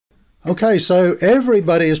Okay, so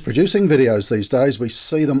everybody is producing videos these days. We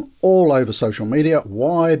see them all over social media.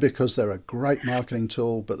 Why? Because they're a great marketing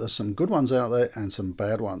tool, but there's some good ones out there and some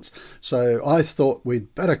bad ones. So I thought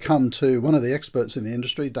we'd better come to one of the experts in the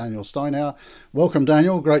industry, Daniel Steinhauer. Welcome,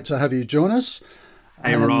 Daniel. Great to have you join us.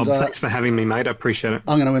 Hey, Rob, thanks for having me, mate. I appreciate it.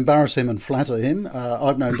 I'm going to embarrass him and flatter him.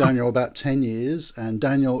 I've known Daniel about 10 years, and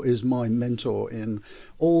Daniel is my mentor in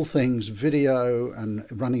all things video and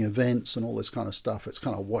running events and all this kind of stuff. It's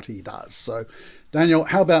kind of what he does. So, Daniel,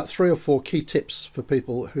 how about 3 or 4 key tips for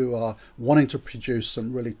people who are wanting to produce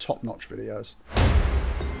some really top-notch videos?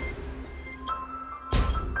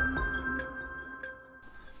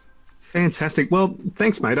 Fantastic. Well,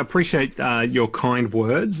 thanks, mate. I appreciate your kind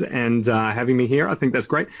words and having me here. I think that's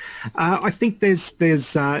great. I think it's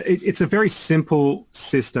a very simple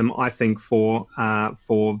system, I think, for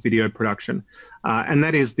video production, and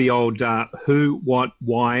that is the old who, what,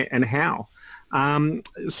 why, and how.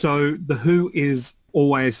 So the who is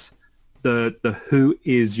always the who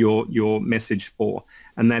is your message for,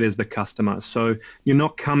 and that is the customer. So you're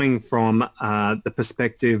not coming from the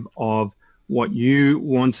perspective of what you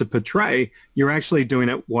want to portray. You're actually doing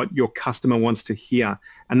it what your customer wants to hear,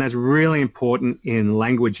 and that's really important in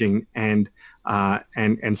languaging and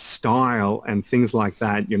style and things like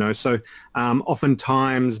that. You know, so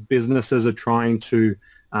oftentimes businesses are trying to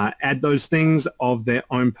add those things of their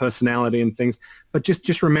own personality and things, but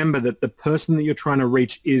just remember that the person that you're trying to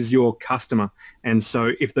reach is your customer. And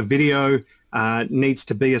so if the video needs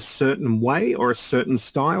to be a certain way or a certain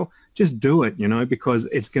style, just do it, you know, because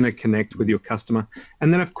it's going to connect with your customer.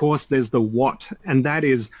 And then, of course, there's the what, and that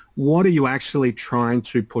is, what are you actually trying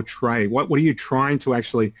to portray? What are you trying to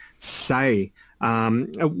actually say?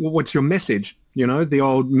 What's your message? You know, the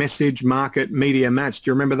old message, market, media match. Do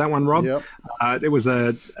you remember that one, Rob? Yep. There was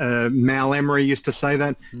a Mal Emery used to say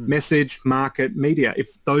that, message, market, media.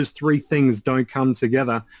 If those 3 things don't come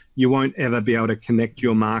together, you won't ever be able to connect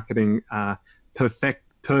your marketing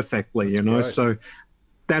perfectly, you know. Right. So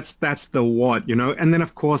that's the what, you know. And then,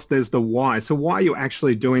 of course, there's the why. So why are you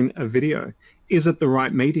actually doing a video? Is it the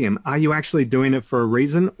right medium? Are you actually doing it for a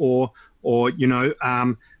reason, or you know,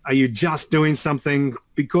 are you just doing something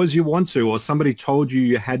because you want to, or somebody told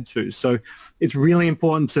you had to? So it's really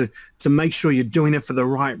important to make sure you're doing it for the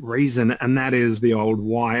right reason, and that is the old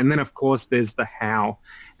why. And then, of course, there's the how,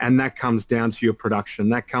 and that comes down to your production.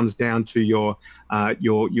 That comes down to your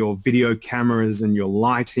video cameras and your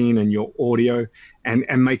lighting and your audio,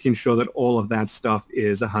 and making sure that all of that stuff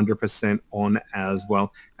is 100% on as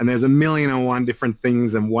well. And there's 1,000,001 different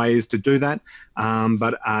things and ways to do that.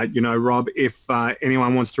 But you know, Rob, if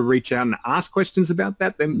anyone wants to reach out and ask questions about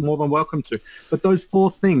that, they're more than welcome to. But those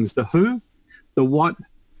 4 things, the who, the what,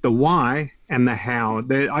 the why, and the how,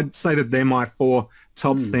 I'd say that they're my 4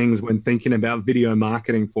 top things when thinking about video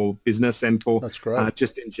marketing for business and for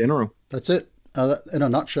just in general. That's it. In a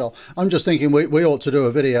nutshell. I'm just thinking we ought to do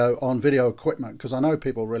a video on video equipment, because I know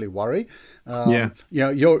people really worry. You know,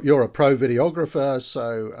 you're a pro videographer,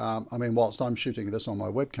 so I mean, whilst I'm shooting this on my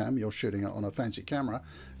webcam, you're shooting it on a fancy camera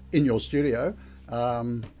in your studio.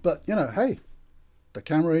 But you know, hey, the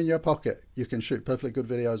camera in your pocket, you can shoot perfectly good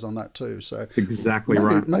videos on that too. So exactly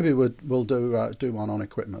right. Maybe we'll do one on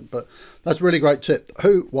equipment. But that's a really great tip.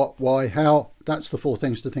 Who, what, why, how. That's the 4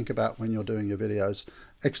 things to think about when you're doing your videos.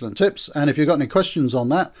 Excellent tips. And if you've got any questions on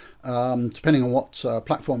that, depending on what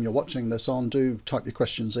platform you're watching this on, do type your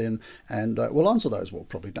questions in, and we'll answer those. Well,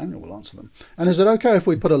 probably Daniel will answer them. And is it okay if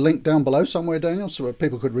we put a link down below somewhere, Daniel, so that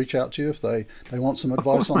people could reach out to you if they want some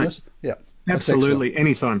advice on this? Yeah. Absolutely.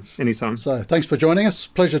 Anytime. So thanks for joining us.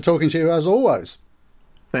 Pleasure talking to you as always.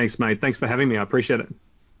 Thanks, mate. Thanks for having me. I appreciate it.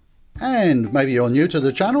 And maybe you're new to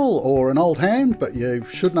the channel or an old hand, but you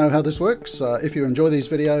should know how this works. If you enjoy these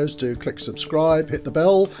videos, do click subscribe, hit the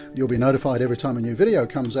bell. You'll be notified every time a new video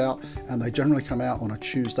comes out, and they generally come out on a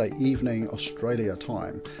Tuesday evening, Australia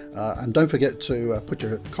time. And don't forget to put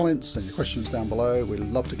your comments and your questions down below. We'd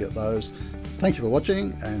love to get those. Thank you for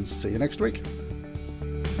watching, and see you next week.